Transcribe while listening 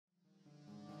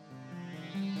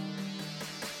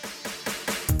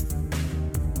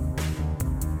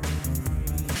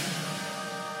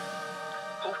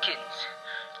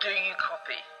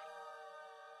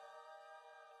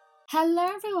Hello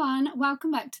everyone,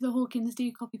 welcome back to the Hawkins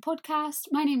Do Copy podcast.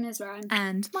 My name is Rowan.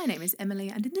 And my name is Emily,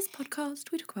 and in this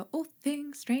podcast we talk about all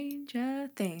things Stranger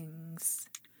Things.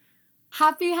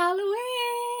 Happy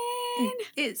Halloween!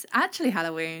 It's actually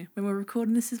Halloween when we're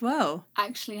recording this as well.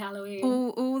 Actually Halloween.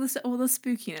 All the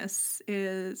spookiness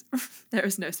is... There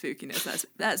is no spookiness,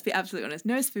 let's be absolutely honest.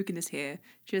 No spookiness here,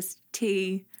 just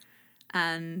tea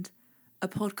and a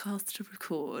podcast to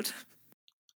record.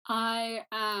 I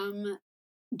am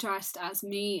dressed as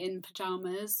me in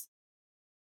pyjamas,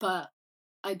 but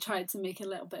I tried to make a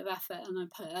little bit of effort and I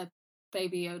put a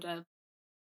Baby Yoda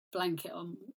blanket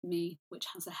on me, which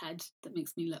has a head that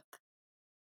makes me look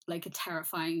like a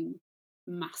terrifying,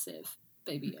 massive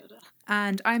Baby Yoda.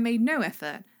 And I made no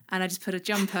effort, and I just put a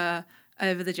jumper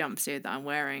over the jumpsuit that I'm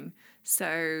wearing.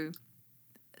 So,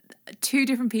 two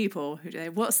different people.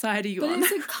 What side are you on? But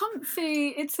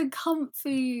it's a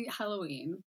comfy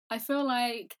Halloween. I feel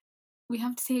like we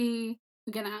have tea.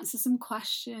 We're going to answer some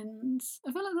questions.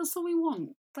 I feel like that's all we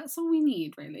want. That's all we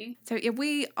need, really. So yeah,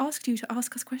 we asked you to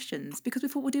ask us questions because we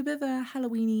thought we'd do a bit of a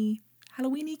Halloweeny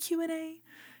Q&A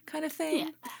kind of thing.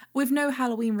 Yeah. With no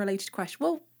Halloween related question.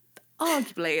 Well,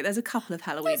 arguably there's a couple of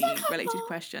Halloweeny related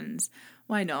questions.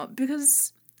 Why not?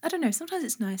 Because I don't know, sometimes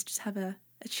it's nice to just have a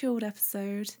chilled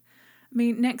episode. I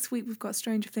mean, next week we've got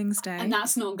Stranger Things Day. And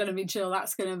that's not going to be chill.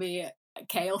 That's going to be a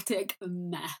chaotic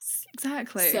mess.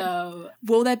 Exactly. So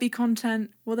will there be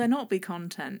content? Will there not be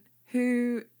content?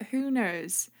 Who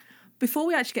knows? Before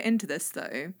we actually get into this,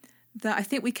 though, that I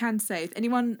think we can say, if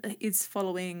anyone is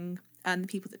following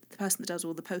the person that does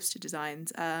all the poster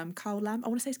designs, Kyle Lambert. I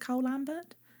want to say it's Kyle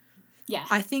Lambert. Yeah.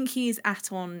 I think he's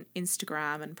on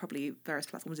Instagram and probably various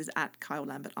platforms is at Kyle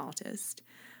Lambert Artist.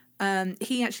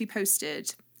 He actually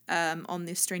posted on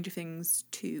this Stranger Things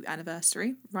 2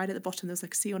 anniversary, right at the bottom there's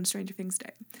like a see on Stranger Things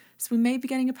Day. So we may be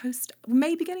getting a poster.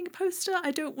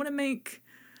 I don't want to make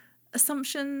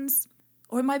assumptions,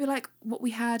 or it might be like what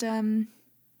we had.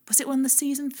 Was it on the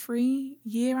season 3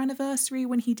 year anniversary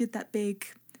when he did that big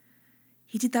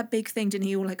thing, didn't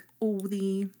he? All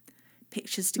the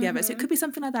pictures together. Mm-hmm. So it could be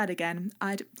something like that again.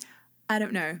 I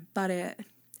don't know, but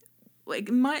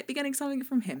it might be getting something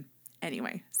from him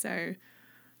anyway. So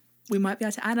we might be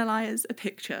able to analyse a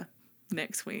picture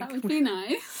next week. That would be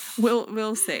nice.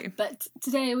 We'll see. But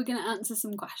today we're going to answer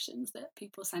some questions that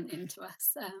people sent in to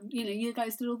us. You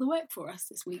guys did all the work for us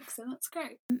this week, so that's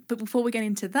great. But before we get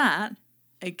into that,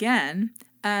 again,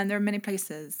 there are many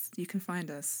places you can find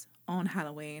us on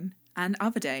Halloween and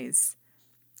other days,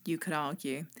 you could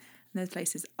argue. And those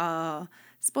places are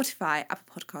Spotify,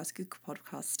 Apple Podcasts, Google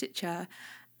Podcasts, Stitcher,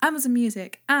 Amazon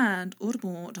Music, and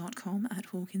audible.com at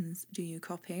Hawkins Do You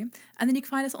Copy. And then you can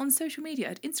find us on social media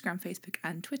at Instagram, Facebook,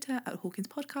 and Twitter at Hawkins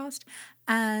Podcast,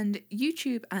 and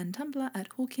YouTube and Tumblr at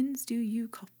Hawkins Do You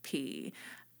Copy.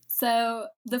 So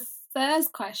the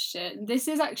first question, this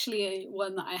is actually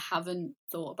one that I haven't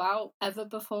thought about ever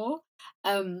before,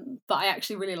 but I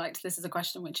actually really liked this as a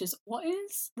question, which is, what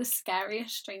is the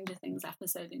scariest Stranger Things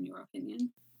episode in your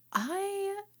opinion?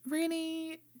 I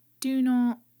really do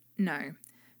not know,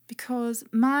 because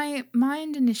my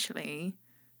mind initially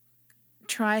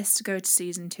tries to go to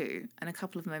season 2 and a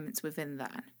couple of moments within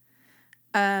that.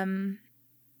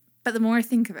 But the more I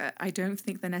think of it, I don't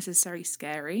think they're necessarily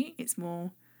scary. It's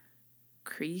more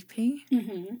creepy.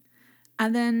 Mm-hmm.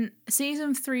 And then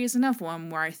season 3 is another one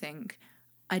where I think,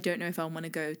 I don't know if I want to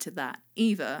go to that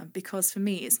either, because for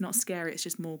me it's not scary, it's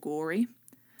just more gory.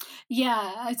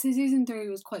 Yeah, I'd say season 3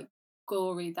 was quite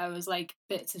gory. There was like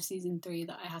bits of season 3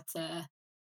 that I had to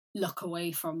look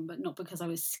away from, but not because I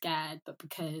was scared, but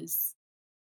because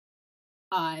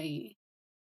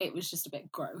it was just a bit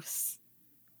gross.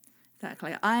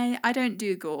 Exactly. I don't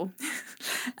do gore.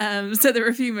 So there were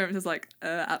a few moments I was like,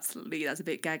 absolutely, that's a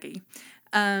bit gaggy.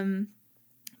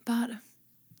 But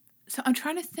so I'm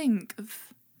trying to think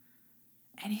of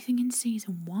anything in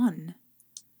season 1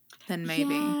 then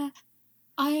maybe. Yeah,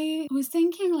 I was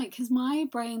thinking, because my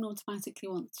brain automatically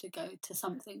wants to go to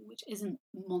something which isn't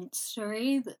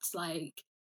monstery, that's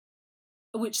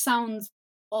which sounds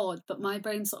odd, but my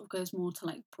brain sort of goes more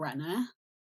to Brenner,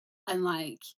 and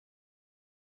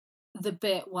the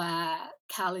bit where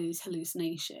Callie's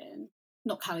hallucination,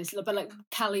 not Callie's, but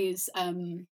Callie's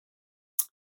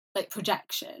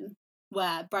projection,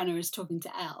 where Brenner is talking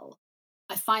to Elle.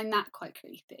 I find that quite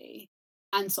creepy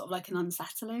and sort of an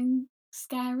unsettling,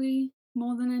 scary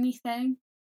more than anything,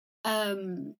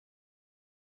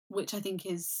 which I think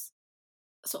is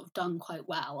sort of done quite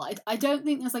well. I don't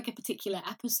think there's a particular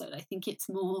episode. I think it's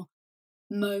more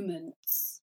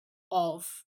moments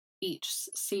of each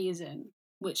season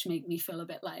which make me feel a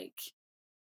bit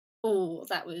oh,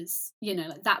 that was,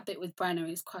 like that bit with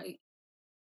Brenna is quite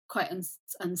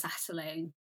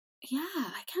unsettling. Yeah,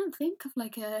 I can't think of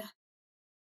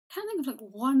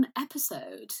one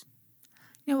episode.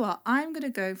 You know what? I'm going to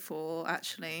go for,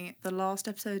 actually, the last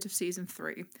episode of season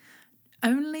 3.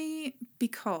 Only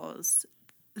because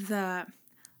I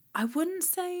wouldn't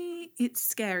say it's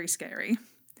scary,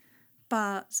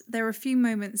 but there were a few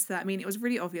moments that, it was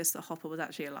really obvious that Hopper was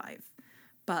actually alive.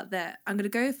 But I'm going to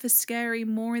go for scary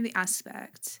more in the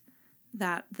aspect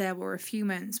that there were a few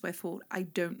moments where I thought, I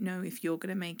don't know if you're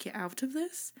going to make it out of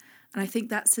this. And I think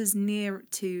that's as near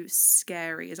to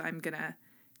scary as I'm going to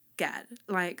get.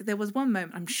 Like, there was one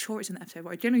moment, I'm sure it's in the episode,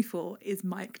 where I generally thought, is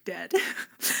Mike dead?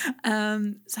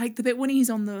 It's like the bit when he's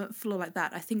on the floor like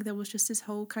that, I think there was just this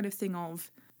whole kind of thing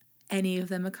of any of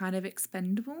them are kind of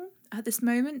expendable at this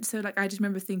moment. So, like, I just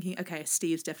remember thinking, okay,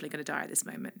 Steve's definitely going to die at this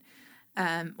moment.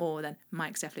 Or then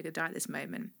Mike's definitely going to die at this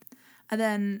moment. And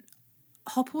then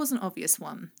Hopper was an obvious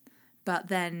one, but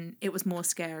then it was more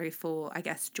scary for, I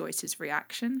guess, Joyce's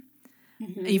reaction,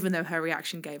 even though her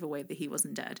reaction gave away that he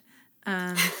wasn't dead.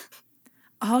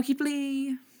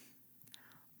 Arguably,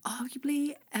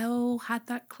 Elle had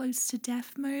that close to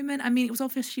death moment. It was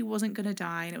obvious she wasn't going to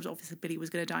die, and it was obvious that Billy was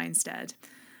going to die instead.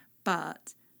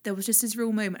 But there was just this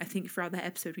real moment, I think, throughout that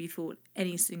episode where you thought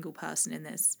any single person in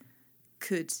this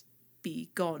could be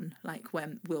gone. Like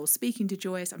when Will's speaking to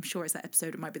Joyce, I'm sure it's that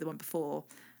episode, it might be the one before,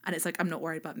 and it's like, I'm not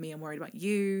worried about me, I'm worried about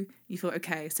you. You thought,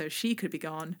 okay, so she could be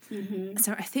gone.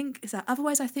 So I think, is that,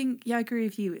 otherwise I think, yeah, I agree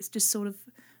with you, it's just sort of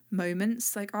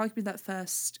moments, like arguably the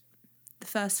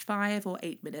first 5 or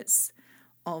 8 minutes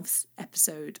of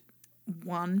episode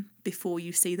 1 before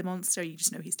you see the monster, you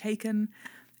just know he's taken.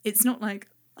 It's not like,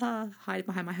 hide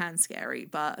behind my hand scary,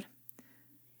 but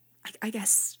I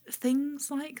guess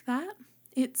things like that.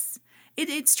 It's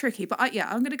tricky, but I'm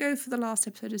going to go for the last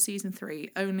episode of season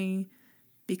 3, only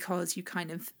because you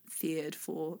kind of feared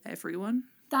for everyone.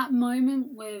 That moment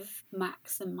with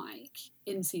Max and Mike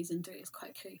in season 3 is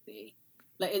quite creepy.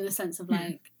 Like, in the sense of,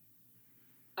 like,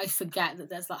 I forget that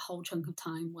there's that whole chunk of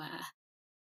time where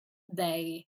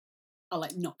they are,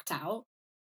 like, knocked out.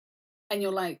 And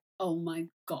you're like, oh my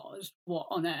God, what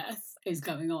on earth is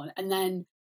going on? And then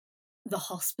the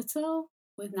hospital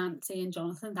with Nancy and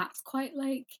Jonathan, that's quite,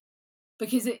 like...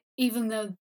 Because even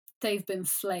though they've been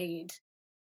flayed,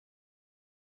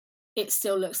 it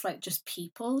still looks like just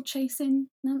people chasing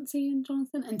Nancy and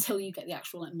Jonathan until you get the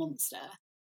actual, like, monster.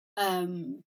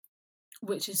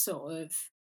 Which is sort of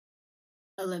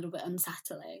a little bit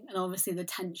unsettling. And obviously the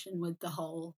tension with the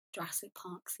whole Jurassic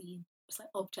Park scene. It's like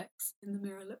objects in the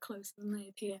mirror look closer than they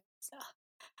appear. So,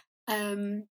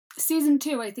 season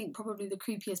 2, I think probably the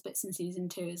creepiest bits in season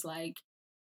 2 is like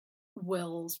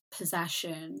Will's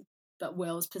possession, but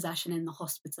Will's possession in the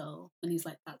hospital, and he's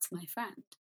like, that's my friend,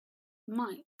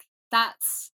 Mike.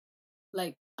 That's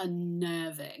like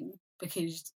unnerving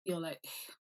because you're like,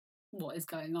 what is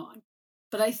going on?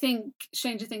 But I think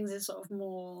Stranger Things is sort of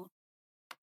more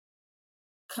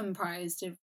comprised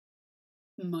of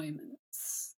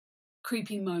moments,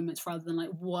 creepy moments, rather than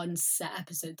like one set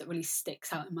episode that really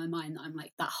sticks out in my mind that I'm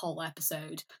like, that whole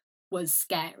episode was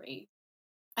scary.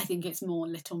 I think it's more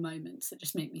little moments that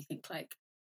just make me think like,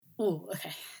 oh,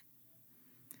 okay.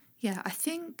 Yeah, I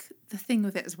think the thing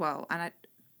with it as well, and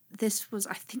this was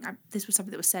something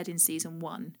that was said in season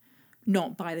 1,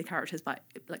 not by the characters, but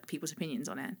like people's opinions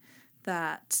on it,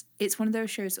 that it's one of those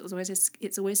shows that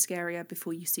it's always scarier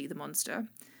before you see the monster,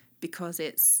 because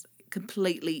it's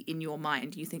completely in your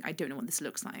mind. You think, I don't know what this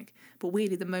looks like. But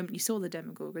weirdly, the moment you saw the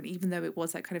Demogorgon, even though it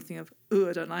was that kind of thing of, oh,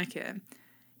 I don't like it,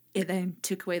 it then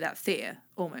took away that fear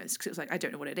almost, because it was like, I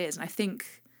don't know what it is. And I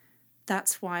think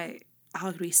that's why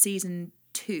arguably season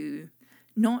 2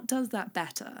 not does that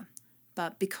better,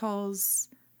 but because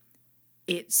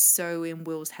it's so in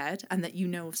Will's head, and that you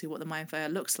know obviously what the Mind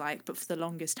Flayer looks like, but for the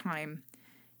longest time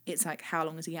it's like, how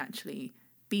long has he actually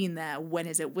been there? When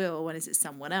is it Will? When is it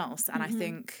someone else? And I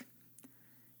think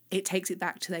it takes it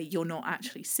back to that you're not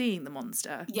actually seeing the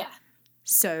monster. Yeah.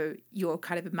 So you're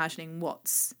kind of imagining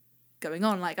what's going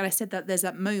on. Like, and I said that there's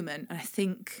that moment, and I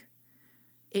think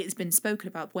it's been spoken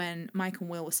about, when Mike and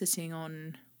Will were sitting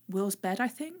on Will's bed, I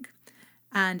think.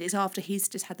 And it's after he's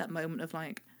just had that moment of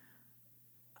like,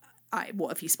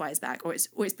 what if he spies back? Or it's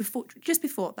just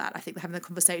before that, I think they're having the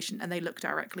conversation and they look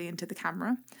directly into the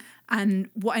camera. And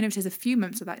what I noticed is a few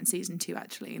moments of that in season 2,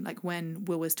 actually, like when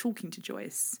Will was talking to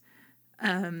Joyce,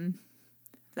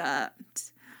 that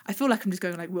I feel like I'm just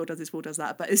going like, Will does this, Will does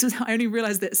that. But I only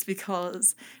realised this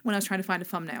because when I was trying to find a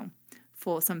thumbnail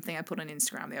for something I put on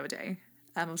Instagram the other day,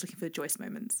 I was looking for Joyce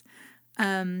moments.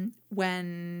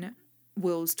 When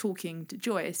Will's talking to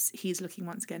Joyce, he's looking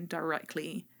once again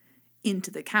directly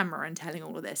into the camera and telling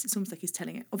all of this. It's almost like he's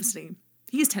telling it, obviously,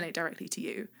 he's telling it directly to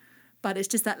you. But it's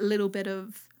just that little bit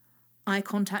of eye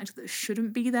contact that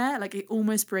shouldn't be there. Like, it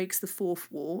almost breaks the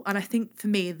fourth wall. And I think, for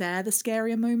me, they're the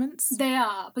scarier moments. They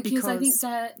are, because I think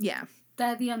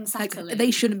they're the unsettling. Like, they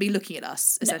shouldn't be looking at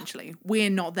us, essentially. No. We're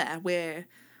not there. We're,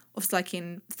 obviously, like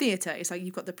in theatre, it's like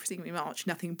you've got the preceding march,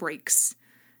 nothing breaks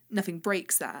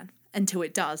that until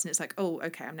it does. And it's like, oh,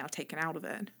 okay, I'm now taken out of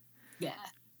it. Yeah.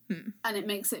 And it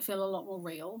makes it feel a lot more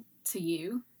real to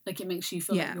you. Like, it makes you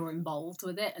feel like you're involved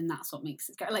with it, and that's what makes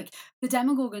it scary. Like, the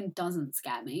Demogorgon doesn't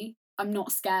scare me. I'm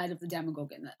not scared of the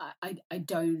Demogorgon. I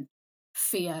don't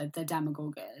fear the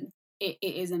Demogorgon. It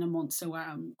isn't a monster where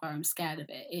I'm scared of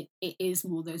it. It is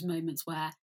more those moments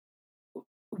where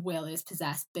Will is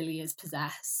possessed, Billy is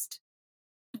possessed,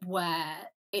 where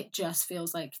it just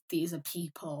feels like these are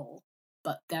people,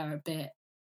 but they're it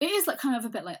is like kind of a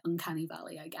bit like Uncanny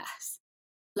Valley, I guess.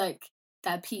 Like,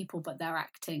 they're people, but they're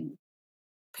acting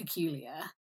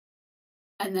peculiar.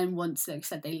 And then once, like I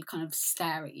said, they kind of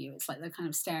stare at you. It's like they're kind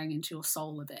of staring into your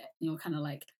soul a bit. And you're kind of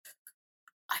like,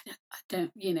 I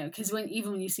don't, because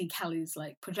even when you see Kelly's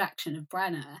like projection of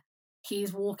Brenner,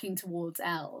 he's walking towards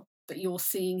Elle, but you're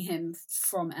seeing him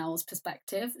from Elle's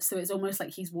perspective. So it's almost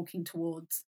like he's walking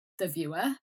towards the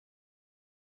viewer.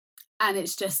 And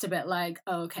it's just a bit like,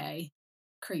 oh, okay,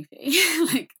 creepy.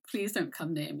 Like, please don't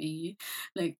come near me.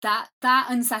 Like, that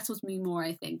unsettles me more,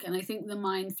 I think. And I think the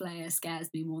Mind Flayer scares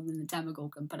me more than the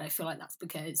Demogorgon, but I feel like that's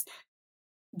because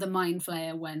the Mind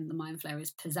Flayer, when the Mind Flayer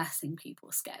is possessing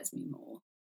people, scares me more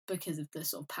because of the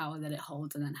sort of power that it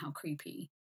holds and then how creepy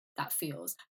that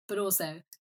feels. But also,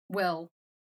 Will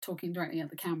talking directly at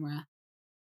the camera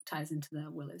ties into the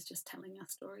Will is just telling a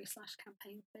story /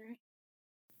 campaign theory.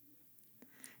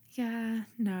 Yeah,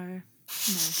 no.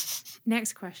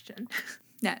 Next question.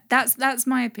 Yeah, that's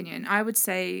my opinion. I would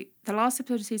say the last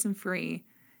episode of season 3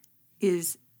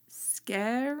 is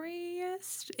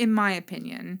scariest, in my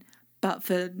opinion, but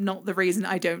for not the reason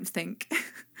I don't think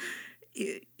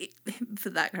for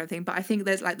that kind of thing. But I think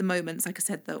there's like the moments, like I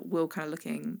said, that Will kind of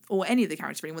looking, or any of the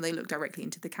characters really, when they look directly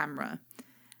into the camera,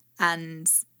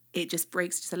 and it just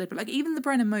breaks just a little bit. Like even the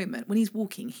Brenner moment when he's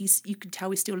walking, you can tell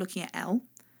he's still looking at Elle.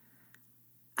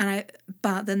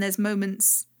 But then there's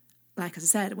moments, like as I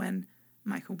said, when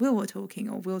Michael and Will are talking,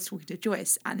 or Will's talking to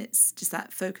Joyce, and it's just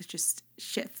that focus just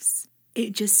shifts.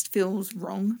 It just feels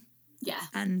wrong. Yeah.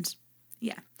 And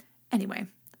yeah. Anyway,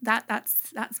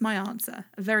 that's my answer.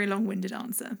 A very long-winded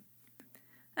answer.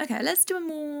 Okay, let's do a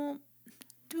more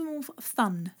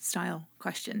fun style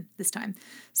question this time.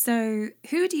 So,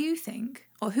 who do you think,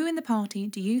 or who in the party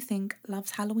do you think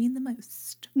loves Halloween the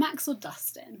most? Max or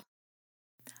Dustin?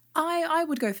 I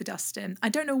would go for Dustin. I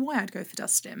don't know why I'd go for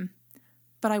Dustin,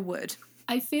 but I would.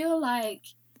 I feel like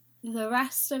the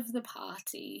rest of the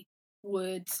party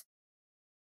would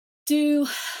do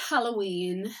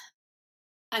Halloween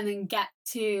and then get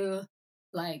to,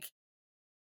 like,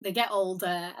 they get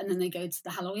older and then they go to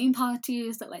the Halloween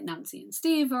parties that, like, Nancy and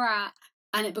Steve are at,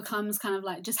 and it becomes kind of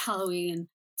like just Halloween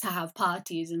to have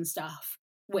parties and stuff,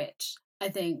 which I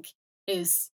think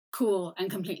is cool and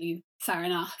completely fair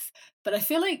enough. But I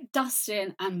feel like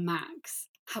Dustin and Max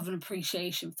have an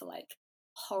appreciation for, like,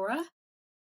 horror.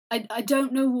 I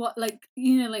don't know what, like,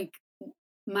 like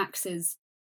Max is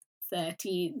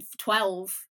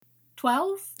 12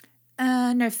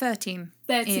 no, 13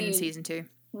 in season 2,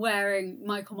 wearing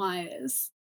Michael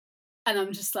Myers, and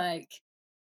I'm just like,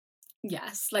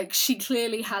 yes, like, she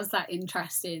clearly has that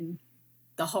interest in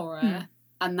the horror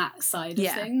and that side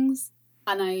of things,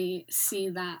 and I see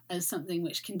that as something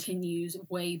which continues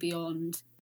way beyond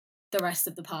the rest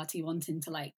of the party wanting to,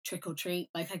 like, trick or treat.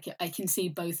 Like, I can see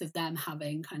both of them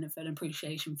having kind of an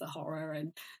appreciation for horror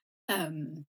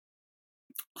and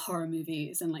horror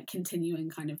movies, and, like, continuing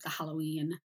kind of the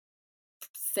Halloween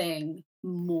thing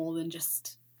more than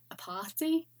just a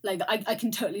party. Like, I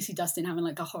can totally see Dustin having,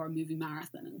 like, a horror movie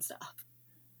marathon and stuff.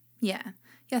 Yeah,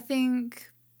 I think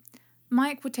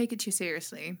Mike would take it too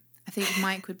seriously. I think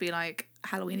Mike would be like,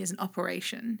 Halloween is an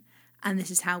operation, and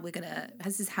this is how we're gonna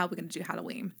do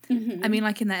Halloween. Mm-hmm. I mean,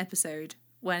 like in that episode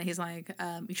when he's like,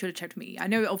 you should have checked me. I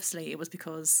know obviously it was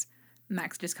because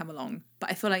Max just come along, but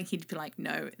I feel like he'd be like,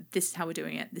 no, this is how we're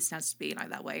doing it. This has to be like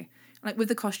that way. Like with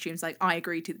the costumes, like, I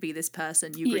agree to be this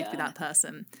person, you agree to be that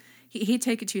person. He'd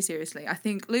take it too seriously. I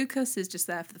think Lucas is just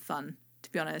there for the fun,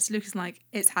 to be honest. Lucas is like,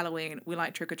 it's Halloween, we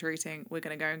like trick-or-treating, we're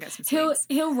going to go and get some sweets.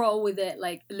 He'll roll with it.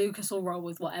 Like, Lucas will roll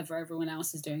with whatever everyone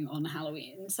else is doing on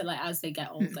Halloween. So, like, as they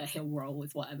get older, he'll roll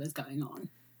with whatever's going on.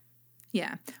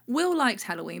 Yeah. Will liked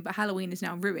Halloween, but Halloween is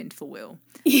now ruined for Will.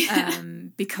 Yeah.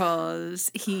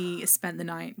 Because he spent the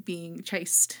night being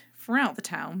chased throughout the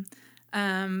town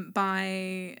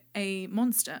by a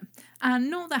monster. And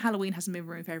not that Halloween hasn't been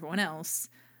ruined for everyone else,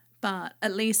 but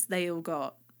at least they all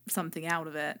got something out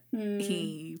of it.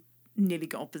 He nearly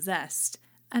got possessed.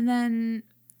 And then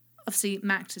obviously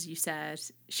Max, as you said,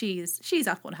 she's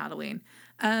up on Halloween.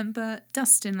 But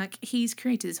Dustin, like, he's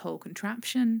created this whole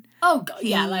contraption. Oh god,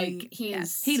 yeah, like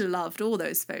He loved all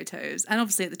those photos, and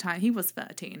obviously at the time he was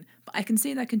 13. But I can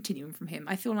see that continuing from him.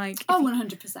 I feel like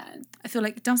 100%. I feel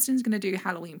like Dustin's going to do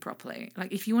Halloween properly.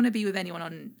 Like, if you want to be with anyone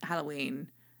on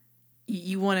Halloween,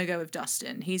 you want to go with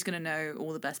Dustin. He's going to know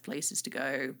all the best places to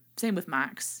go. Same with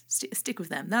Max. Stick with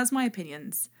them. That's my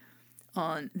opinions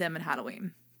on them and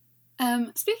Halloween.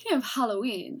 Speaking of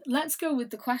Halloween, let's go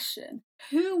with the question.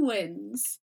 Who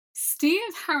wins?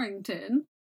 Steve Harrington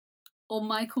or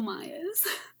Michael Myers?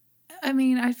 I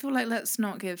mean, I feel like let's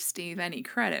not give Steve any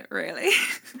credit, really.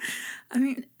 I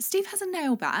mean, Steve has a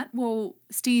nail bat. Well,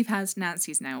 Steve has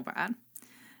Nancy's nail bat.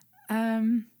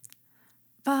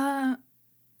 But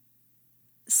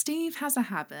Steve has a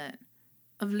habit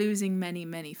of losing many,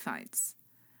 many fights.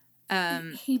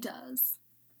 He does.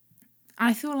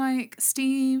 I feel like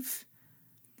Steve,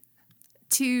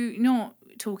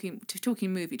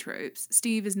 talking movie tropes,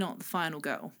 Steve is not the final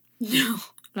girl. No.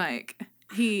 Like,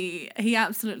 he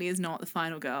absolutely is not the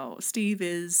final girl. Steve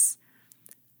is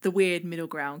the weird middle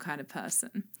ground kind of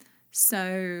person.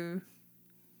 So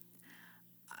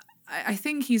I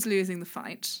think he's losing the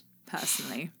fight,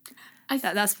 personally.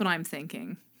 That's what I'm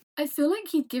thinking. I feel like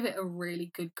he'd give it a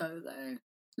really good go, though.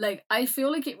 Like, I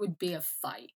feel like it would be a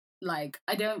fight. Like,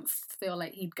 I don't feel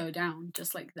like he'd go down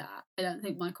just like that. I don't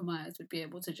think Michael Myers would be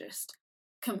able to just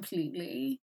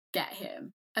completely get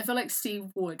him. I feel like Steve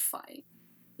would fight.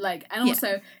 Like, and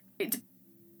also, it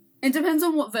depends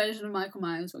on what version of Michael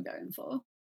Myers we're going for.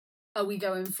 Are we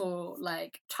going for,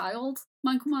 like, child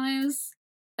Michael Myers?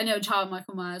 I know child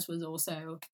Michael Myers was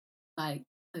also, like,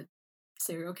 a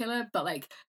serial killer, but,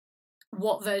 like,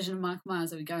 what version of Michael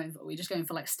Myers are we going for? Are we just going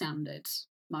for, like, standard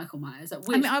Michael Myers?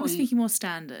 I was thinking more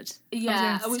standard.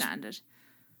 Yeah, standard.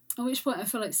 At which point I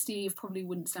feel like Steve probably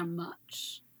wouldn't stand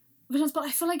much. But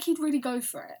I feel like he'd really go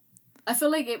for it. I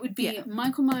feel like it would be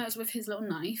Michael Myers with his little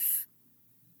knife.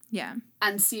 Yeah.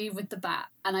 And Steve with the bat.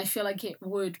 And I feel like it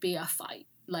would be a fight.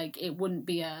 Like, it wouldn't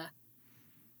be a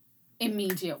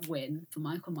immediate win for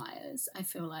Michael Myers. I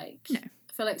feel like... No.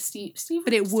 I feel like Steve...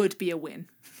 But it would be a win.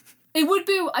 It would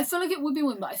be... I feel like it would be a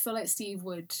win, but I feel like Steve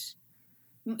would...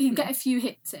 He'd get a few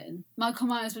hits in. Michael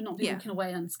Myers would not be walking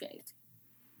away unscathed.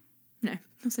 No.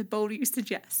 Also, boldly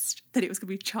suggest that it was going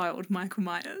to be child Michael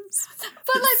Myers.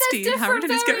 But, like, there's different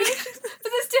variations.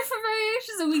 But there's different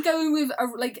variations. Are we going with,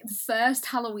 like, first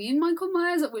Halloween Michael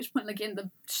Myers, at which point, like, in the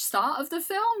start of the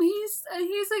film, he's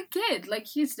a kid. Like,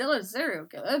 he's still a serial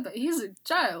killer, but he's a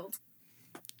child.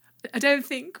 I don't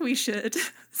think we should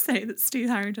say that Steve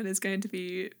Harrington is going to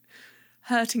be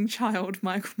hurting child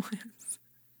Michael Myers.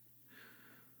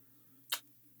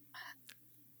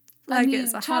 Like,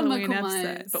 it's a Halloween Michael episode,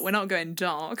 Myers. but we're not going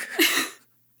dark.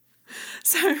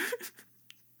 So,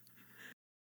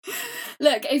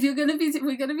 look, if we're gonna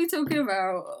be talking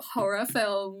about horror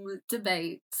film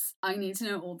debates, I need to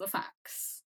know all the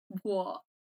facts. What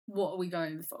are we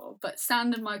going for? But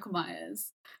standard Michael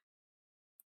Myers.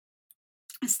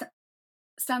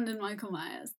 Standard Michael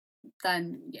Myers.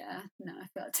 Then yeah, no. I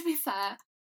feel like, to be fair,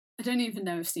 I don't even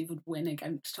know if Steve would win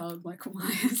against child Michael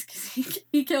Myers because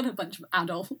he killed a bunch of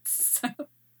adults.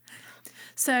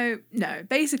 So no,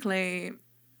 basically,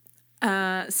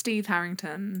 Steve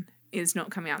Harrington is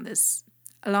not coming out this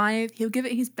alive. He'll give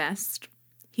it his best.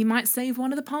 He might save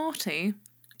one of the party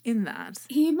in that.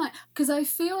 He might, because I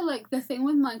feel like the thing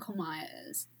with Michael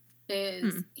Myers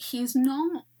is he's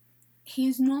not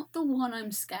the one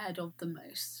I'm scared of the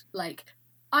most. Like,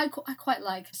 I quite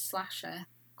like a slasher.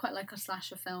 Quite like a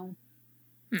slasher film.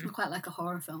 I quite like a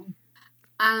horror film.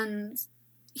 And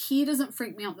he doesn't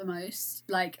freak me out the most.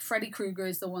 Like, Freddy Krueger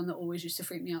is the one that always used to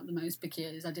freak me out the most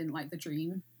because I didn't like the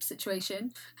dream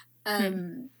situation.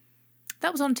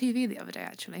 That was on TV the other day,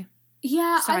 actually.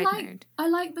 Yeah, I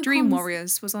like the Dream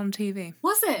Warriors was on TV.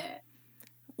 Was it?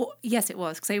 Well, yes, it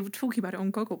was, because they were talking about it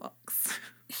on Gogglebox.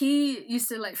 He used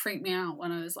to, like, freak me out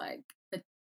when I was, like, a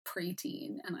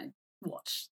preteen, and I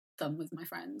watched them with my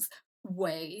friends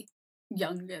way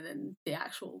younger than the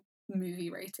actual movie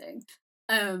rating.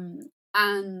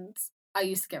 And I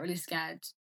used to get really scared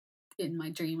in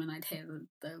my dream, and I'd hear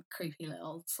the creepy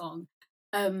little song.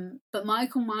 But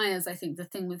Michael Myers, I think the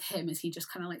thing with him is he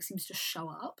just kind of, like, seems to show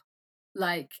up.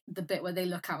 like the bit where they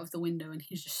look out of the window and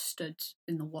he's just stood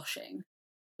in the washing,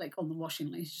 like on the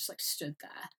washing line, he's just like stood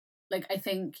there. Like, I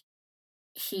think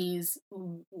he's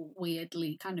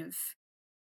weirdly kind of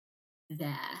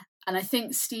there. And I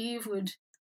think Steve would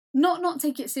not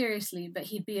take it seriously, but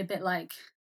he'd be a bit like,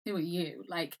 who are you?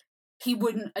 Like, he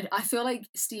wouldn't, I feel like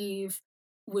Steve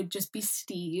would just be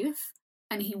Steve,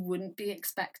 and he wouldn't be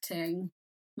expecting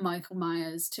Michael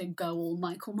Myers to go all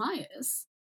Michael Myers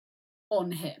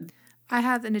on him. I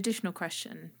have an additional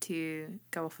question to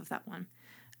go off of that one.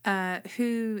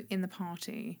 Who in the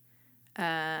party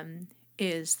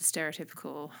is the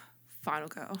stereotypical final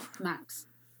girl? Max.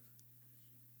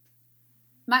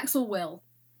 Max or Will?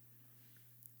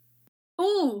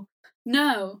 Oh,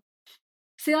 no.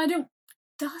 See, I don't...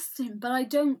 Dustin, but I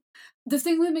don't... The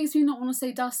thing that makes me not want to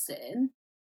say Dustin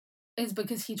is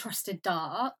because he trusted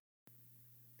Dart.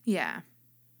 Yeah.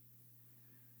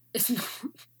 It's not...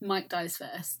 Mike dies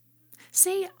first.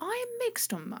 See, I'm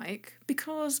mixed on Mike,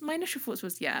 because my initial thoughts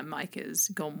was, yeah, Mike is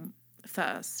gone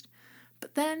first.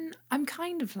 But then I'm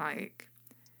kind of like,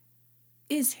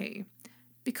 is he?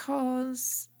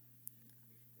 Because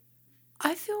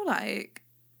I feel like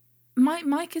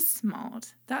Mike is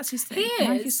smart. That's his thing. He is.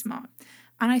 Mike is smart.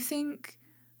 And I think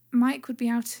Mike would be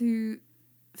able to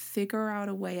figure out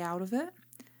a way out of it.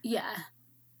 Yeah.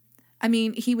 I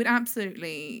mean, he would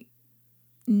absolutely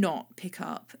not pick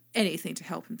up anything to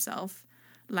help himself.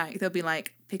 Like, they'll be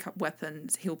like, pick up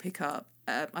weapons. He'll pick up,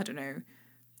 I don't know,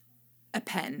 a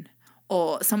pen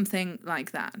or something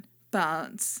like that.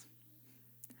 But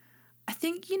I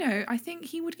think, I think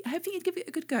he'd give it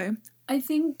a good go. I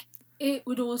think it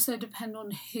would also depend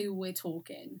on who we're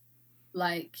talking.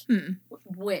 Like,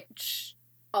 which...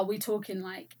 Are we talking,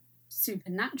 like,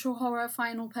 supernatural horror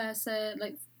final person?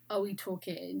 Like, are we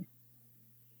talking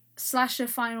slasher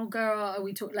final girl? Are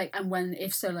we talking, like, and when,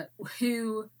 if so, like,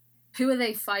 who are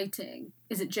they fighting?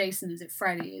 Is it Jason? Is it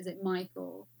Freddy? Is it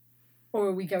Michael? Or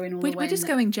are we going all the way? We're just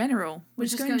going general. We're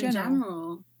just going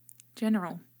general.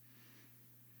 General.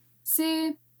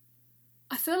 See,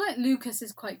 I feel like Lucas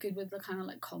is quite good with the kind of,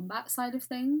 like, combat side of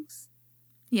things.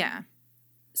 Yeah.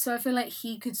 So I feel like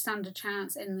he could stand a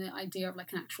chance in the idea of,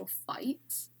 like, an actual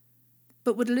fight.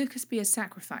 But would Lucas be a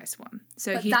sacrifice one?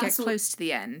 So he'd get close to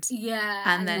the end. Yeah.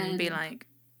 And then be like,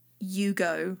 you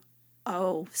go,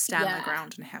 I'll stand my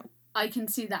ground and help. I can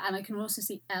see that, and I can also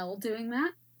see Elle doing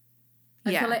that.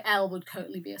 I feel like Elle would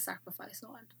totally be a sacrifice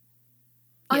one.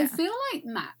 Yeah. I feel like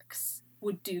Max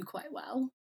would do quite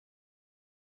well.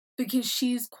 Because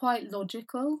she's quite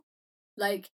logical.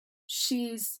 Like,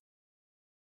 she's...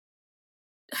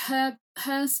 Her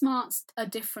smarts are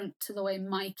different to the way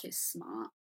Mike is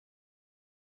smart.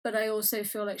 But I also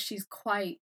feel like she's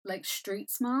quite, like, street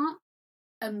smart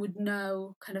and would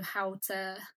know kind of how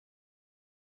to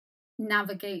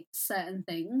navigate certain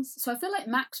things. So I feel like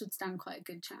Max would stand quite a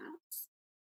good chance.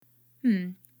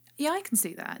 Yeah, I can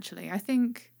see that, actually. I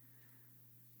think...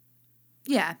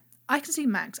 Yeah, I can see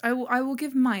Max. I will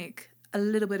give Mike a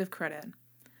little bit of credit.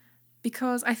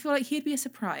 Because I feel like he'd be a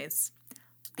surprise.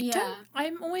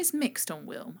 I'm always mixed on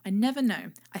Will. I never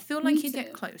know. I feel like he'd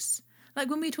get close. Like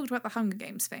when we talked about the Hunger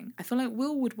Games thing, I feel like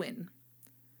Will would win.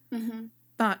 Mm-hmm.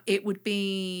 But it would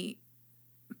be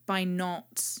by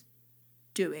not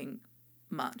doing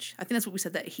much. I think that's what we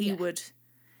said, that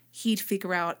he'd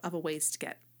figure out other ways to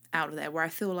get out of there, where I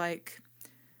feel like,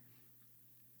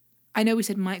 I know we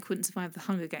said Mike wouldn't survive the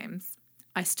Hunger Games.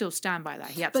 I still stand by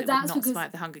that. He absolutely would not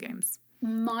survive the Hunger Games.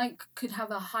 Mike could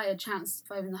have a higher chance of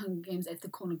surviving the Hunger Games if the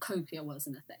cornucopia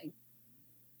wasn't a thing.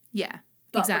 Yeah,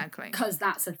 exactly. Because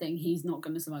that's a thing, he's not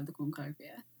going to survive the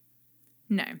cornucopia.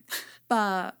 No.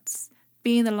 But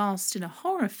being the last in a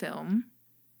horror film...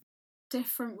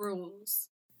 Different rules.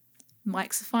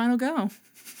 Mike's the final girl.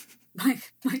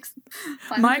 Mike's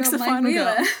the final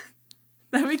girl.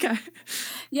 There we go.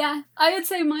 Yeah, I would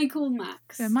say Michael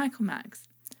Max. Yeah, Michael Max.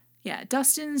 Yeah,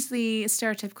 Dustin's the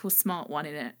stereotypical smart one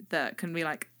in it that can be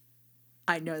like,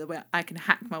 I know the way, I can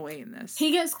hack my way in this.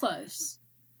 He gets close.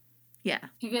 Yeah.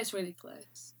 He gets really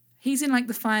close. He's in like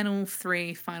the final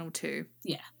 3, final 2.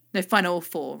 Yeah. No, final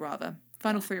 4 rather.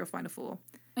 Final 3 or final 4.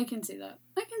 I can see that.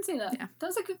 Yeah.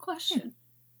 That's a good question. Yeah.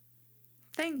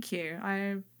 Thank you.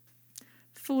 I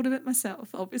thought of it myself,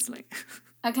 obviously.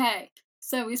 Okay,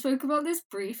 so we spoke about this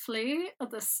briefly at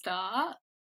the start.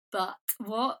 But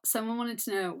someone wanted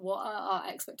to know, what are our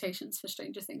expectations for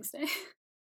Stranger Things Day?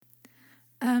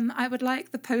 I would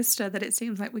like the poster that it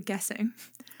seems like we're guessing.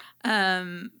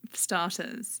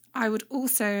 Starters. I would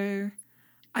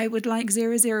like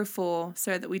 004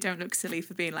 so that we don't look silly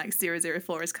for being like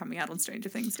 004 is coming out on Stranger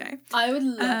Things Day. I would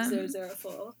love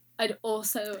 004. I'd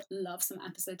also love some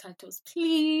episode titles,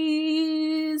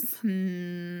 please.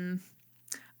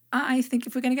 I think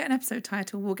if we're going to get an episode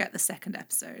title, we'll get the second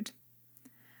episode.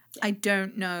 Yeah. I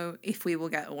don't know if we will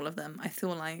get all of them. I feel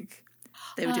like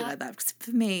they would do it like that. Because for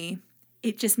me,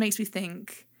 it just makes me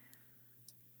think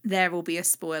there will be a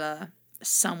spoiler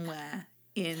somewhere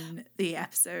in the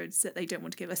episodes that they don't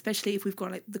want to give, especially if we've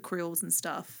got like the Creoles and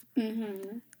stuff.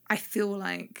 Mm-hmm. I feel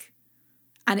like,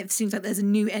 and it seems like there's a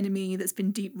new enemy that's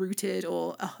been deep rooted,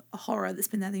 or a horror that's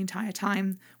been there the entire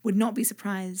time. Would not be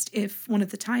surprised if one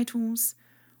of the titles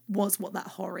was what that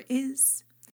horror is.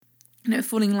 You know,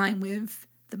 falling in line with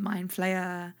the Mind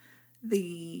Flayer,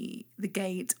 the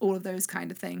Gate, all of those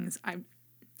kind of things.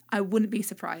 I wouldn't be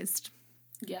surprised.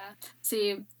 Yeah.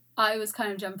 See, I was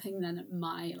kind of jumping then at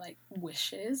my like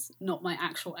wishes, not my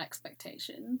actual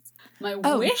expectations. My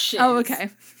wishes okay.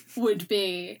 would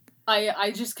be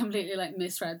I just completely like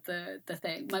misread the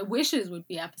thing. My wishes would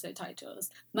be episode titles.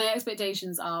 My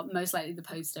expectations are most likely the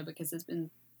poster, because there's been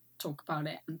talk about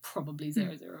it, and probably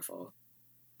 004.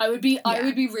 I would be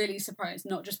really surprised,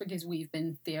 not just because we've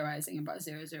been theorizing about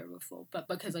 004, but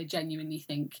because I genuinely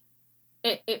think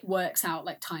it works out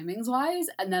like timings wise,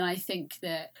 and then I think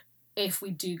that if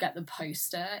we do get the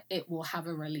poster, it will have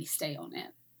a release date on it,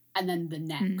 and then the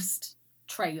next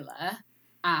trailer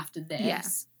after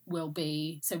this will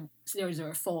be, so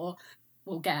 004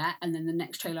 we'll get, and then the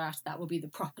next trailer after that will be the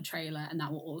proper trailer, and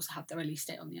that will also have the release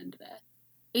date on the end of it.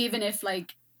 Even if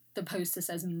like the poster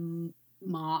says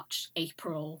March,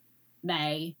 April,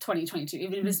 May 2022,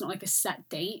 even if it's not like a set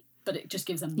date, but it just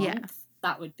gives a month,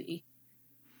 that would be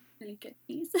really good,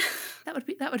 please. That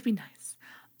would be nice.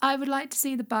 I would like to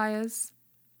see the Byers.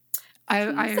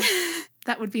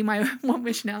 That would be my one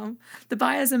wish now. The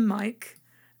Byers and Mike.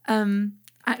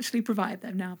 Actually provide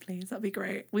them now, please. That'd be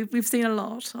great. We've seen a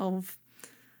lot of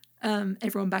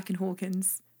everyone back in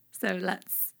Hawkins, so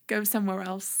let's go somewhere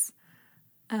else.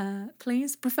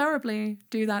 Please, preferably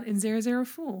do that in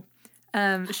 004.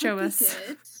 Show us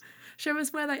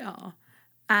where they are,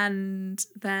 and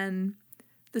then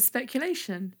the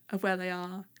speculation of where they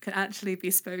are can actually be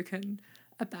spoken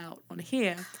about on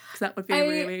here, because that would be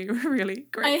really, really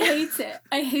great.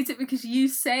 I hate it because you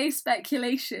say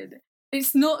speculation.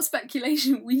 It's not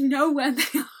speculation. We know where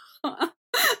they are,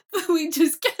 but we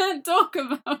just can't talk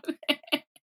about it.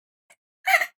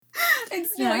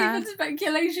 It's not even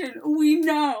speculation. We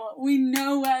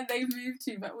know where they've moved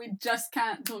to, but we just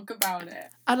can't talk about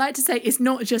it. I'd like to say it's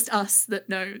not just us that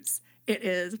knows. It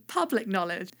is public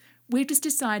knowledge. We've just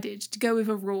decided to go with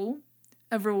a rule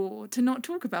to not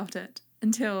talk about it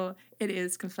until it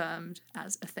is confirmed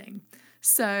as a thing.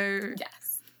 So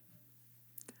yes,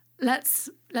 let's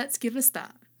give us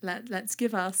that. Let's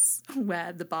give us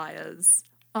where the Byers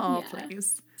are,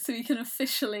 please. So we can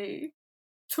officially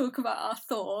talk about our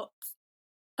thoughts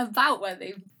about where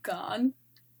they've gone,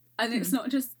 and it's not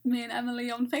just me and Emily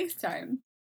on FaceTime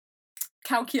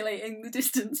calculating the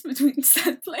distance between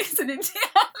said place and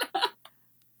Indiana.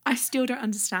 I still don't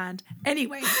understand.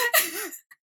 Anyway.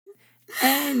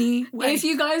 If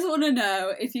you guys want to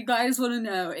know,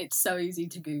 it's so easy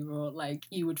to Google. Like,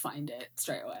 you would find it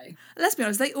straight away. Let's be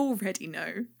honest, they already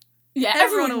know. Yeah,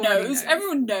 everyone knows.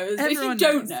 Everyone knows.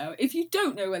 If you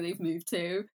don't know where they've moved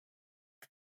to,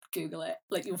 Google it.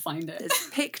 Like, you'll find it. There's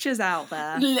pictures out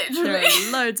there. Literally. There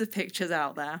are loads of pictures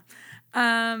out there.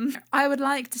 I would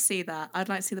like to see that. I'd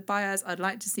like to see the Byers. I'd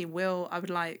like to see Will. I would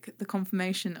like the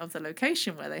confirmation of the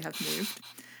location where they have moved.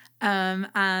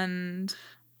 And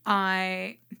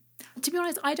to be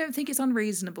honest, I don't think it's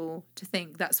unreasonable to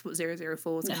think that's what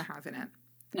 004 is going to have in it.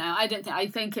 No, I don't think. I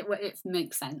think it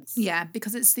makes sense. Yeah,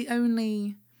 because it's the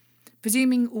only,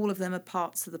 presuming all of them are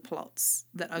parts of the plots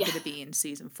that are going to be in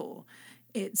season 4.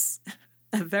 It's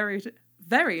a very,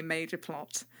 very major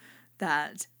plot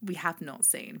that we have not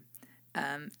seen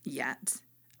yet,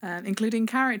 including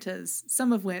characters,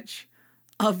 some of which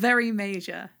are very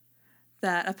major,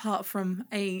 that apart from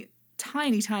a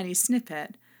tiny, tiny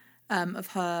snippet of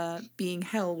her being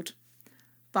held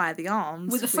by the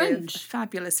arms with a fringe, with a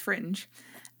fabulous fringe,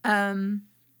 that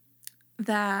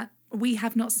we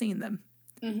have not seen them.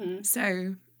 Mm-hmm.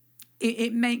 So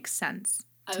it makes sense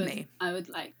to me. I would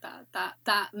like that.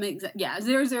 That makes it. Yeah,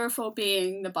 004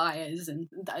 being the Byers, and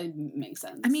that makes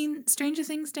sense. I mean, Stranger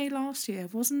Things Day last year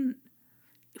wasn't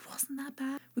that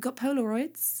bad. We got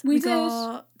Polaroids. We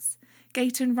got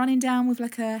Gaten running down with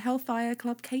like a Hellfire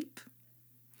Club cape.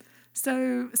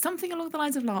 So something along the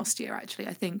lines of last year, actually,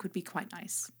 I think would be quite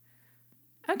nice.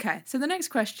 Okay, so the next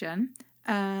question,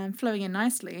 flowing in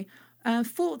nicely,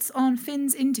 thoughts on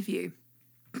Finn's interview?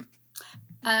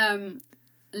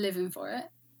 Living for it.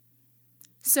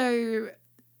 So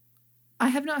I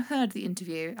have not heard the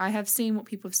interview. I have seen what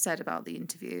people have said about the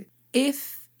interview.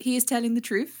 If he is telling the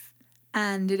truth,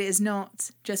 and it is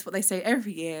not just what they say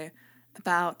every year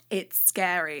about it's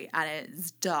scary and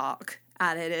it's dark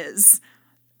and it is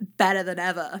better than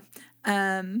ever,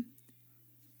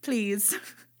 please,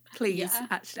 Yeah.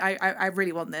 actually, I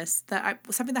really want this.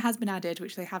 Something that has been added,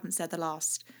 which they haven't said the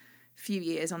last few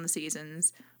years on the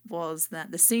seasons, was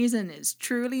that the season is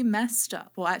truly messed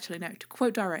up. Well, actually, no, to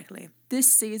quote directly,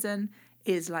 this season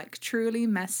is like truly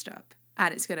messed up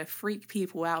and it's going to freak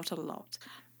people out a lot.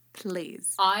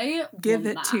 Please. I give want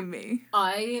it that. to me.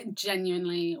 I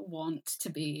genuinely want to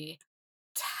be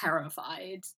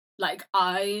terrified. Like,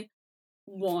 I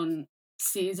want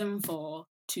season 4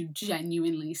 to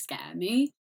genuinely scare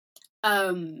me.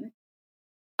 And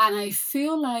I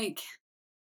feel like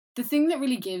the thing that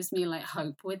really gives me like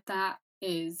hope with that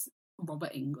is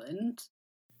Robert Englund,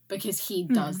 because he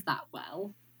does that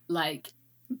well. Like,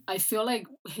 I feel like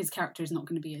his character is not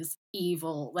going to be as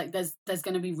evil. Like, there's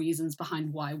going to be reasons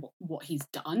behind why what he's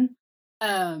done,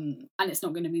 and it's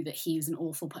not going to be that he's an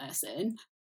awful person.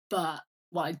 But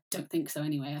well, I don't think so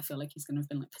anyway. I feel like he's going to have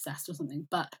been like possessed or something.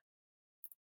 But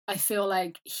I feel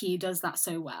like he does that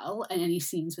so well, and any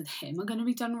scenes with him are going to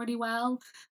be done really well.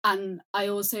 And I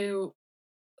also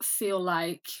feel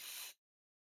like,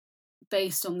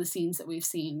 based on the scenes that we've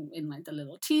seen in like the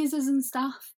little teasers and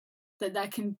stuff, that there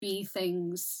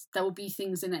will be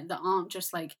things in it that aren't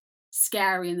just like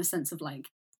scary in the sense of like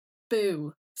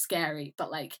boo scary, but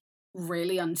like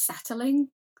really unsettling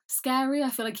scary.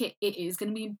 I feel like it is going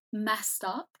to be messed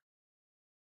up,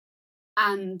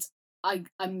 and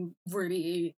I'm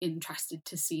really interested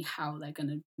to see how they're going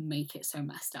to make it so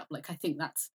messed up. Like, I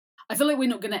feel like we're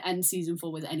not going to end season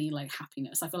 4 with any like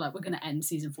happiness. I feel like we're going to end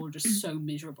season 4 just so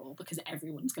miserable, because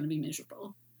everyone's going to be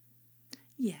miserable.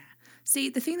 Yeah. See,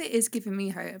 the thing that is giving me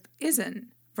hope isn't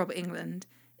Robert Englund.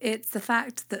 It's the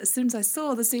fact that as soon as I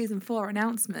saw the season 4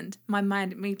 announcement, my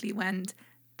mind immediately went,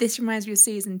 this reminds me of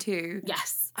season 2.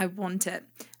 Yes. I want it.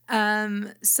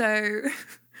 So,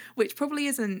 which probably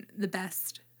isn't the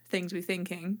best thing to be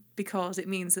thinking, because it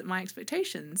means that my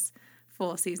expectations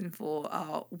for season 4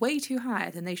 are way too high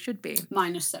than they should be.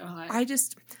 Mine is so high. I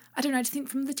don't know, I think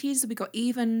from the teaser we got,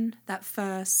 even that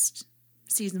first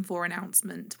season 4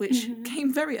 announcement, which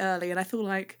came very early, and I feel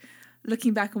like,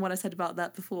 looking back on what I said about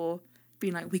that before,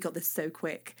 being like, we got this so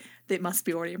quick that it must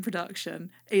be already in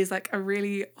production, is like a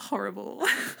really horrible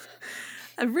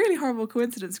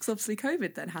coincidence, because obviously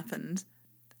COVID then happened.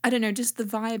 I don't know, just the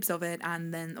vibes of it,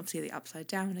 and then obviously the upside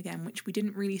down again, which we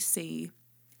didn't really see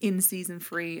in season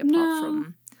 3 apart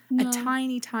from a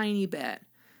tiny bit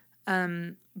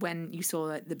when you saw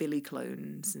like the Billy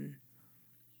clones and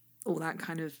all that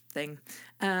kind of thing.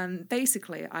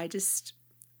 Basically,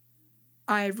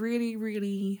 I really,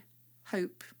 really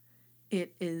hope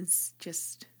it is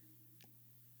just,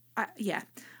 I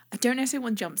don't necessarily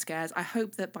want jump scares. I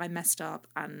hope that by messed up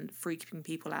and freaking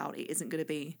people out, it isn't going to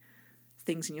be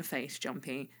things in your face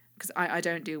jumpy, because I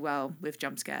don't do well with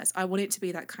jump scares. I want it to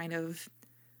be that kind of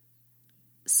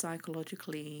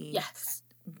psychologically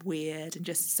weird, and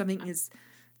just something is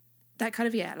that kind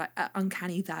of, like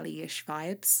uncanny valley-ish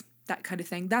vibes, that kind of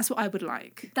thing. That's what I would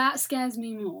like. That scares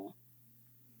me more.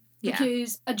 Yeah.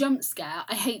 Because a jump scare,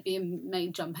 I hate being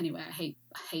made jump anyway. I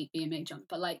hate being made jump.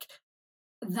 But like,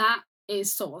 that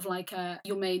is sort of like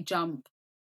you're made jump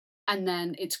and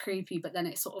then it's creepy, but then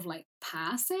it sort of like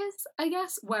passes, I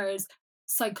guess. Whereas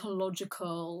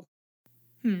psychological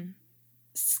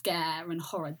scare and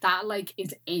horror, that like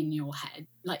is in your head.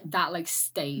 Like, that like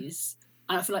stays.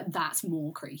 And I feel like that's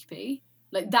more creepy.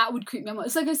 Like, that would creep me out.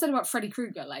 It's like I said about Freddy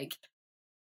Krueger, like,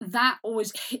 that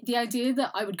always, the idea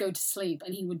that I would go to sleep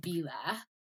and he would be there,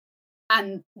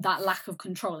 and that lack of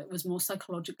control, it was more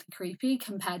psychologically creepy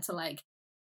compared to like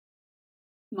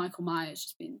Michael Myers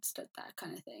just being stood there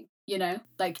kind of thing, you know?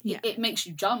 Like, it makes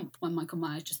you jump when Michael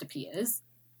Myers just appears,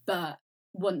 but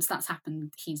once that's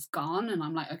happened, he's gone, and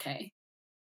I'm like, okay,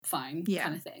 fine,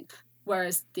 kind of thing.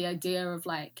 Whereas the idea of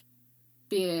like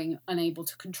being unable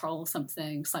to control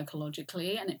something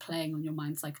psychologically and it playing on your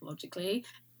mind psychologically,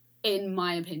 in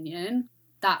my opinion,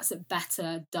 that's a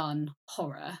better done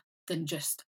horror than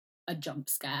just a jump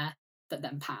scare that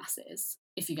then passes,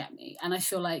 if you get me. And I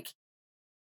feel like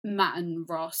Matt and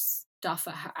Ross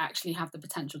Duffer actually have the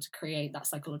potential to create that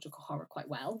psychological horror quite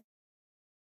well.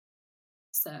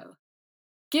 So,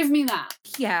 give me that.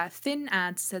 Yeah, Thin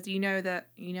Ad says,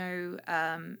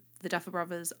 the Duffer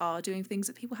Brothers are doing things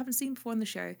that people haven't seen before on the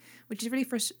show, which is really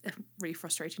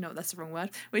frustrating. No, that's the wrong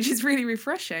word. Which is really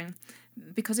refreshing,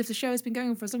 because if the show has been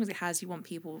going for as long as it has, you want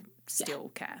people to still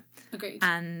care. Agreed.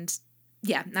 And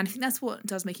yeah, and I think that's what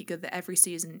does make it good, that every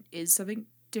season is something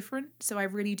different. So I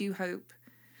really do hope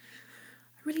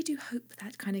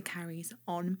that kind of carries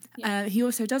on. Yeah. He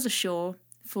also does assure,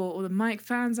 for all the Mike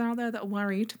fans out there that are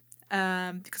worried,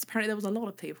 because apparently there was a lot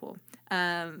of people,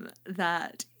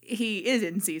 that he is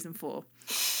in season 4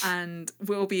 and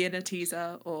will be in a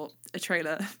teaser or a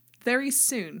trailer very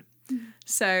soon.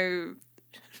 So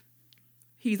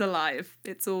he's alive.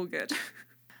 It's all good.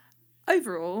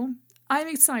 Overall, I'm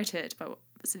excited about what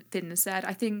Finn has said.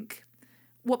 I think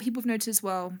what people have noticed as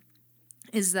well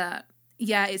is that,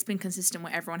 yeah, it's been consistent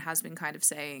where everyone has been kind of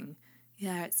saying,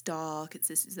 yeah, it's dark, it's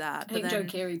this, it's that. I think Joe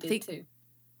Keery did too.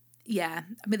 Yeah,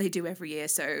 I mean, they do every year,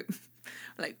 so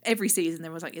like every season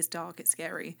there was like, it's dark, it's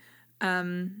scary.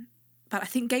 But I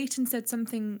think Gaten said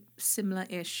something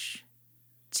similar-ish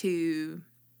to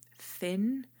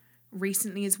Finn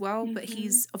recently as well, but he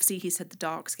said the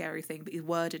dark, scary thing, but he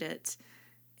worded it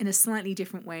in a slightly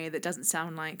different way that doesn't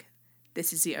sound like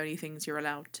this is the only things you're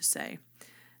allowed to say.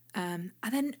 And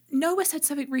then Noah said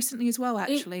something recently as well,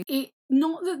 actually.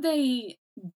 Not that they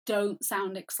don't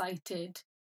sound excited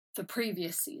for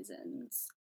previous seasons,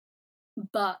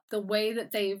 but the way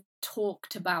that they've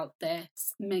talked about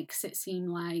this makes it seem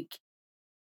like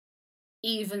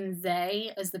even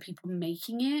they, as the people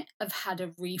making it, have had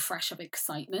a refresh of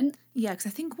excitement. Yeah, because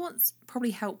I think what's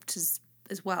probably helped as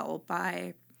well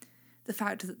by the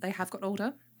fact that they have got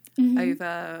older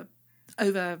over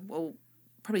well,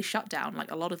 probably shut down, like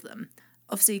a lot of them.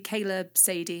 Obviously, Caleb,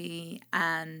 Sadie,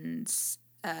 and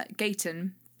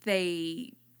Gaten,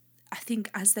 I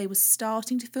think as they were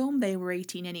starting to film, they were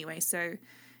 18 anyway. So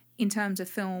in terms of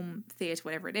film, theatre,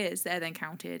 whatever it is, they're then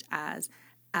counted as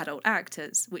adult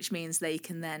actors, which means they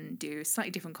can then do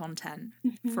slightly different content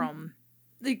from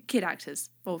the kid actors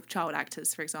or child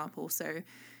actors, for example. So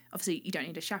obviously you don't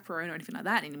need a chaperone or anything like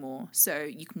that anymore. So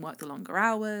you can work the longer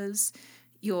hours.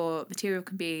 Your material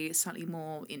can be slightly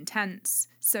more intense.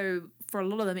 So for a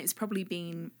lot of them, it's probably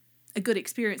been a good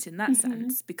experience in that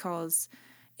sense, because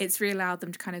it's really allowed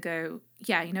them to kind of go,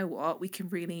 yeah, you know what, we can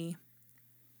really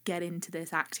get into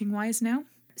this acting-wise now.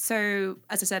 So,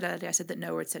 as I said earlier, I said that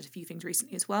Noah had said a few things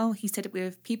recently as well. He said it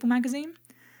with People magazine.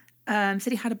 Said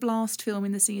he had a blast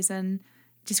filming the season.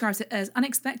 Describes it as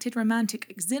unexpected, romantic,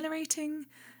 exhilarating.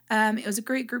 It was a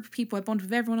great group of people. I bonded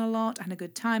with everyone a lot. I had a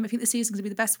good time. I think the season's going to be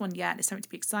the best one yet. It's something to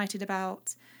be excited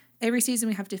about. Every season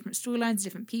we have different storylines,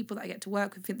 different people that I get to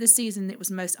work with. I think this season it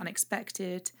was most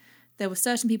unexpected. There were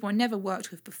certain people I never worked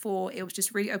with before. It was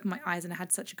just really opened my eyes and I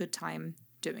had such a good time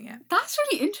doing it. That's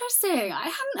really interesting. I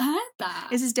hadn't heard that.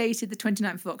 This is dated the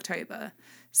 29th of October.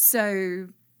 So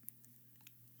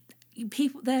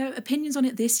people, their opinions on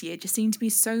it this year just seem to be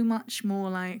so much more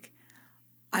like,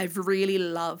 I've really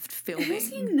loved filming. Who's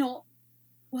he not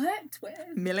worked with?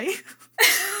 Millie?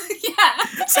 Yeah.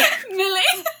 Millie.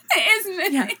 It is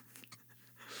Millie.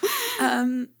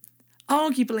 Yeah.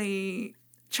 Arguably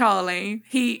Charlie.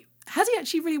 Has he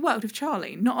actually really worked with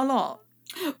Charlie? Not a lot.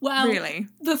 Well, really.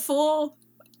 Before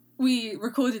we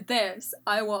recorded this,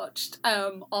 I watched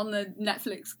on the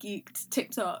Netflix Geeked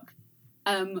TikTok,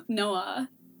 Noah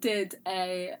did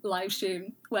a live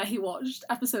stream where he watched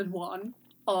episode 1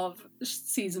 of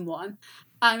season 1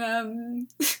 and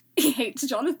he hates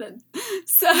Jonathan.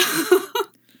 So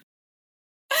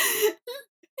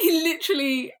he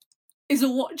literally is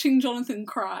watching Jonathan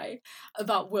cry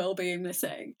about Will being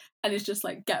missing and is just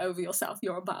like, get over yourself,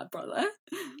 you're a bad brother.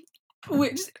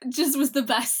 Which just was the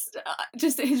best.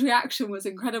 Just his reaction was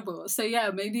incredible. So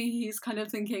yeah, maybe he's kind of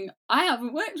thinking, I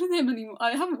haven't worked with him anymore.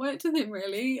 I haven't worked with him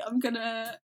really. I'm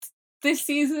gonna this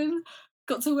season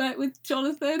got to work with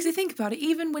Jonathan. Because you think about it,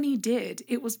 even when he did,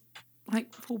 it was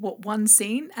like for what, one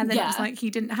scene, and then it was like he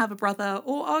didn't have a brother,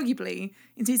 or arguably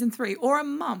in season 3, or a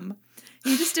mum.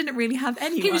 He just didn't really have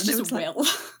anyone. He was just Will.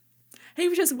 He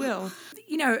was just Will.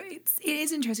 You know, it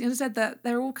is interesting. As I said, that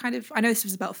they're all kind of... I know this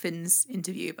was about Finn's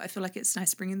interview, but I feel like it's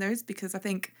nice to bring in those because I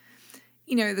think,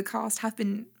 you know, the cast have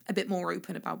been a bit more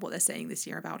open about what they're saying this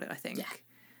year about it, I think.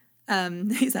 Yeah.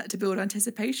 Is that to build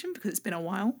anticipation because it's been a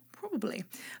while? Probably.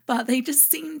 But they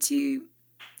just seem to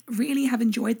really have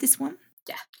enjoyed this one.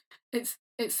 Yeah.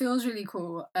 It feels really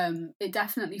cool. It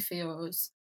definitely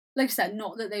feels... Like I said,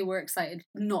 not that they were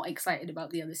not excited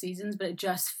about the other seasons, but it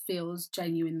just feels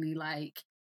genuinely like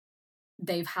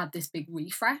they've had this big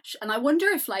refresh. And I wonder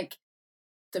if, like,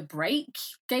 the break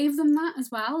gave them that as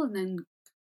well, and then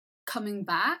coming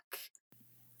back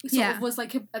sort of was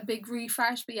like a big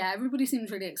refresh. But yeah, everybody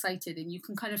seems really excited, and you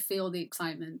can kind of feel the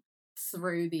excitement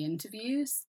through the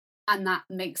interviews. And that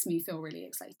makes me feel really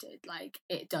excited. Like,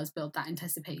 it does build that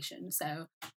anticipation. So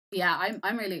Yeah,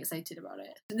 I'm really excited about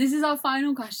it. This is our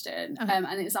final question, Oh.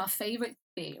 and it's our favourite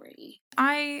theory.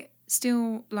 I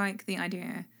still like the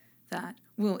idea that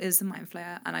Will is the Mind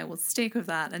Flayer, and I will stick with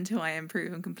that until I am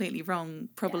proven completely wrong,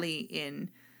 probably in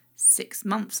 6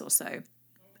 months or so.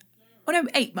 Oh no,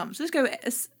 8 months. Let's go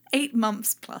 8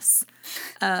 months plus.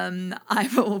 I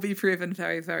will be proven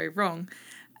very, very wrong.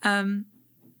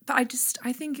 But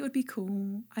I think it would be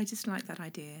cool. I just like that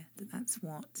idea that that's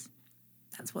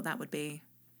what that would be.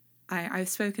 I've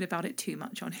spoken about it too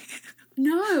much on here.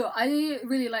 No, I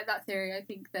really like that theory. I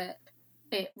think that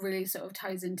it really sort of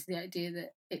ties into the idea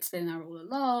that it's been there all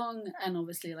along, and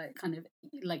obviously, like, kind of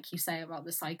like you say about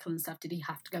the cycle and stuff, did he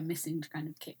have to go missing to kind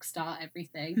of kickstart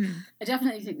everything? I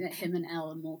definitely think that him and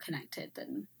Elle are more connected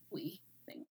than we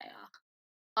think they are.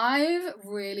 I've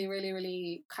really, really,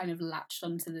 really kind of latched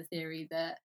onto the theory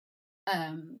that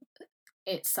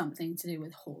it's something to do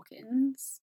with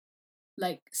Hawkins,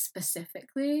 like,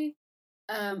 specifically.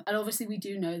 And obviously we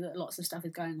do know that lots of stuff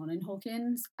is going on in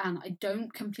Hawkins, and I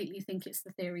don't completely think it's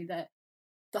the theory that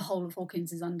the whole of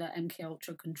Hawkins is under MK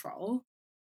Ultra control,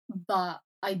 but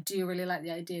I do really like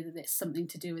the idea that it's something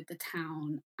to do with the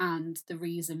town, and the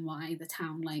reason why the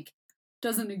town, like,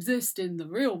 doesn't exist in the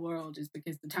real world is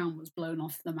because the town was blown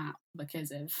off the map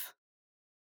because of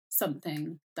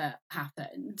something that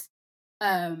happened.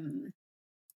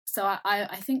 So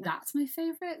I think that's my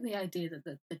favourite, the idea that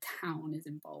the town is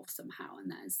involved somehow, and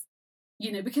there's,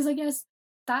 because I guess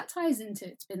that ties into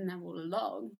it's been there all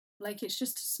along. Like, it's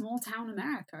just a small town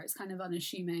America. It's kind of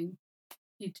unassuming.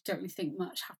 You don't really think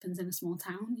much happens in a small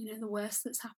town. The worst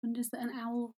that's happened is that an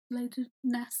owl laid a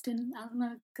nest in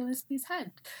Eleanor Gillespie's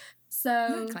head.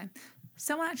 So Exactly.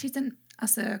 Someone actually sent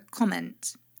us a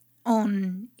comment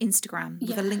on Instagram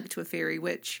with a link to a theory,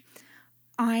 which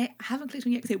I haven't clicked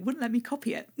on yet because it wouldn't let me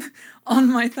copy it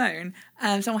on my phone.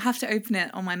 So I'll have to open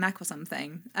it on my Mac or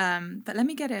something. But let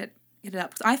me get it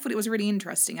up. I thought it was really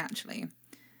interesting, actually,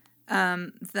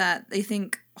 that they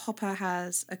think Hopper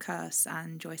has a curse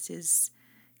and Joyce is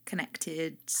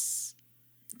connected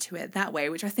to it that way,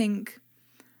 which I think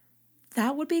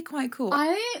that would be quite cool.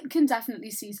 I can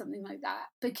definitely see something like that,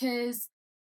 because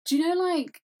do you know,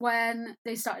 like, when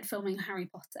they started filming Harry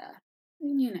Potter,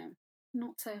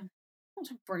 not to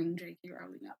bring J.K.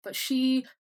 Rowling up, but she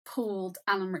pulled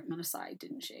Alan Rickman aside,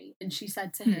 didn't she? And she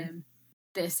said to him,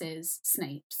 this is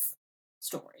Snape's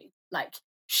story. Like,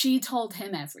 she told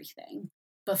him everything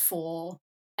before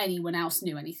anyone else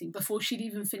knew anything, before she'd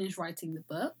even finished writing the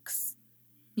books.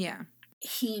 Yeah.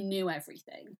 He knew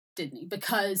everything, didn't he?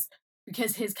 Because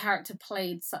his character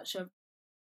played such a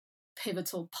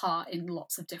pivotal part in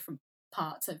lots of different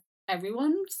parts of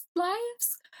everyone's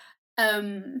lives.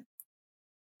 And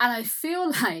I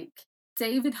feel like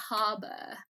David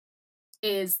Harbour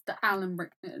is the Alan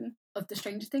Rickman of the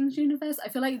Stranger Things universe. I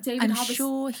feel like David Harbour... I'm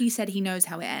sure he said he knows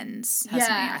how it ends,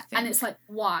 hasn't he, I think? And it's like,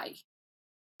 why?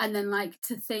 And then, like,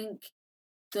 to think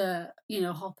that,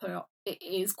 Hopper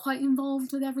is quite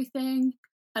involved with everything,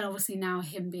 and obviously now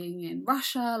him being in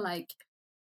Russia, like,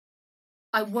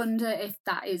 I wonder if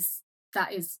that is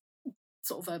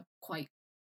sort of a quite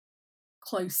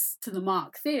close to the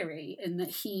mark theory, in that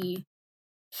he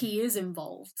is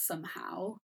involved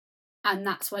somehow, and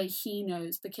that's why he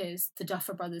knows, because the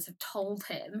Duffer Brothers have told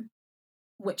him,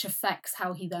 which affects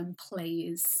how he then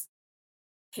plays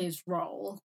his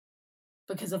role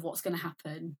because of what's going to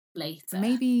happen later.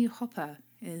 Maybe Hopper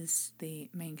is the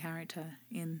main character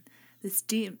in this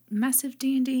massive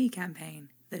D&D campaign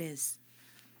that is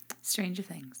Stranger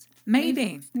Things.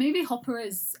 Maybe Hopper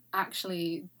is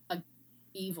actually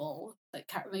evil. Like,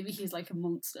 maybe he's like a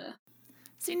monster.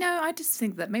 See, no, I just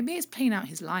think that maybe it's playing out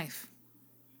his life.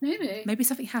 Maybe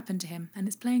something happened to him and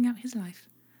it's playing out his life.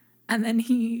 And then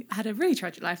he had a really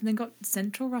tragic life and then got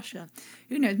sent to Russia.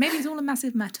 Who knows? Maybe it's all a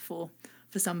massive metaphor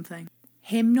for something.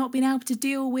 Him not being able to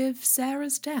deal with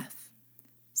Sarah's death.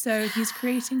 So he's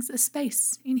creating a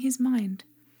space in his mind.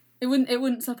 It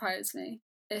wouldn't surprise me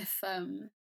if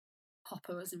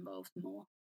Hopper was involved more.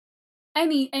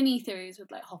 Any theories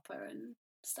with, like, Hopper and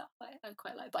stuff I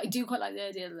quite like. But I do quite like the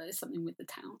idea that there's something with the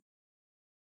town.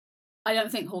 I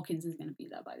don't think Hawkins is going to be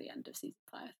there by the end of season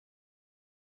 5.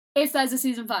 If there's a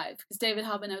season 5, because David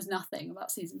Harbour knows nothing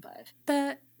about season 5.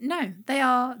 But no, they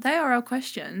are our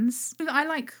questions. I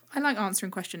like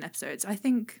answering question episodes. I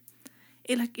think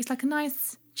it's like a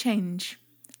nice change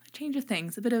of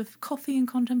things, a bit of coffee and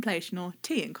contemplation, or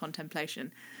tea and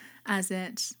contemplation, as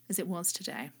it was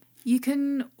today. You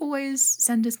can always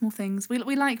send us more things. We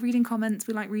like reading comments.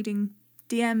 We like reading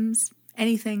DMs.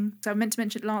 Anything. So I meant to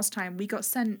mention last time, we got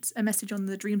sent a message on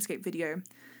the Dreamscape video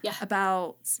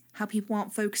about how people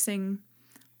aren't focusing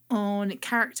on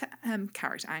character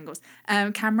angles,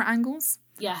 camera angles,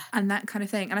 Yeah. and that kind of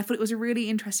thing. And I thought it was a really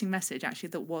interesting message actually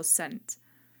that was sent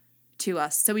to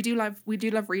us. So we do love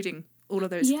reading all of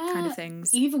those kind of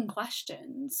things. Even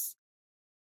questions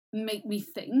make me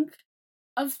think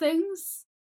of things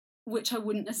which I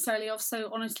wouldn't necessarily have. So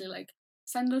honestly, like,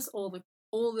 send us all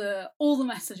the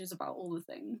messages about all the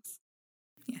things.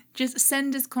 Yeah, just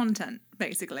send us content,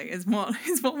 basically, is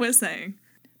what we're saying.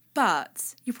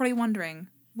 But you're probably wondering,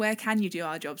 where can you do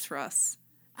our jobs for us?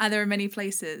 And there are many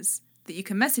places that you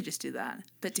can message us do that.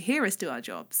 But to hear us do our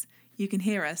jobs, you can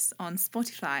hear us on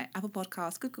Spotify, Apple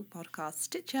Podcasts, Google Podcasts,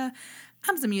 Stitcher,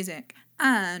 Amazon Music,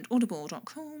 and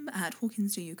audible.com at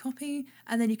Hawkins Do You Copy.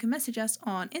 And then you can message us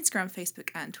on Instagram, Facebook,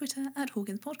 and Twitter at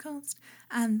Hawkins Podcast.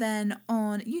 And then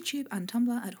on YouTube and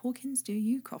Tumblr at Hawkins Do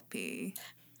You Copy.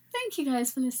 Thank you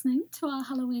guys for listening to our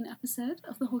Halloween episode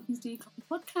of the Hawkins Do You Copy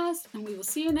podcast, and we will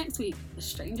see you next week for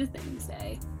Stranger Things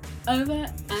Day. Over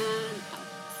and out.